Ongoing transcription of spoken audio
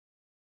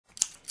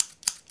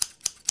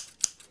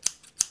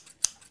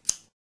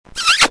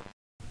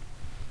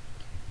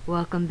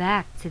Welcome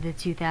back to the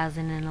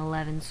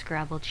 2011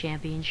 Scrabble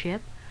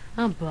Championship.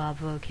 I'm Bob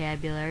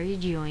Vocabulary,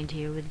 joined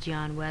here with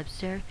John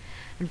Webster.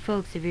 And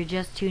folks, if you're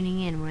just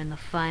tuning in, we're in the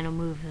final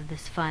move of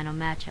this final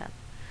matchup.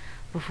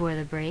 Before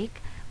the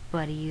break,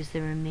 Buddy used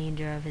the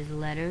remainder of his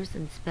letters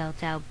and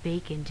spelt out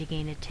bacon to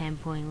gain a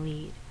 10-point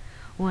lead.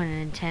 What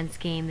an intense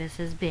game this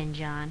has been,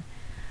 John.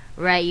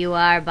 Right you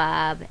are,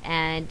 Bob.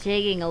 And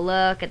taking a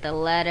look at the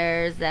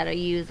letters that are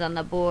used on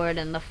the board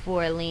and the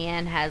 4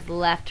 Leanne has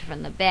left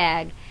from the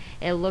bag,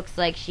 it looks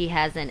like she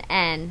has an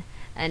N,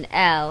 an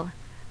L,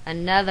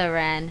 another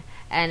N,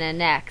 and an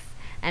X.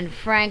 And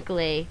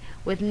frankly,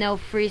 with no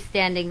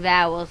freestanding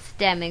vowels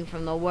stemming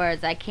from the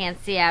words, I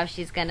can't see how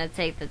she's going to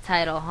take the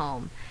title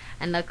home.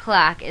 And the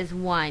clock is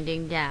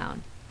winding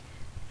down.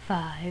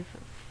 5,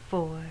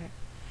 4,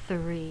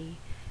 3,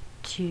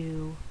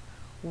 2,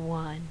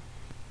 1.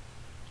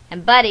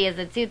 And Buddy is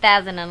the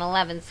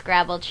 2011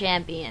 Scrabble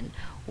champion.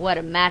 What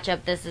a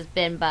matchup this has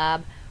been,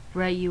 Bob.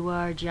 Right you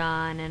are,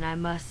 John, and I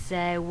must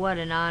say what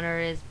an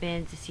honor it has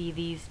been to see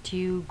these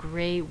two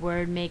great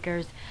word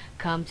makers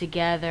come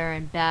together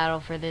and battle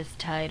for this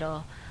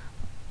title.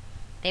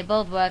 They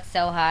both worked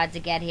so hard to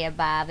get here,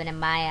 Bob, and in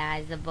my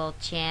eyes, they're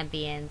both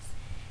champions.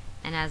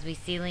 And as we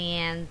see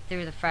Leanne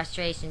through the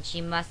frustration,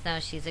 she must know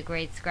she's a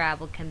great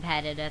Scrabble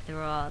competitor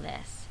through all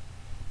this.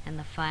 And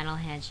the final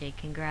handshake.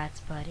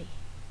 Congrats, Buddy.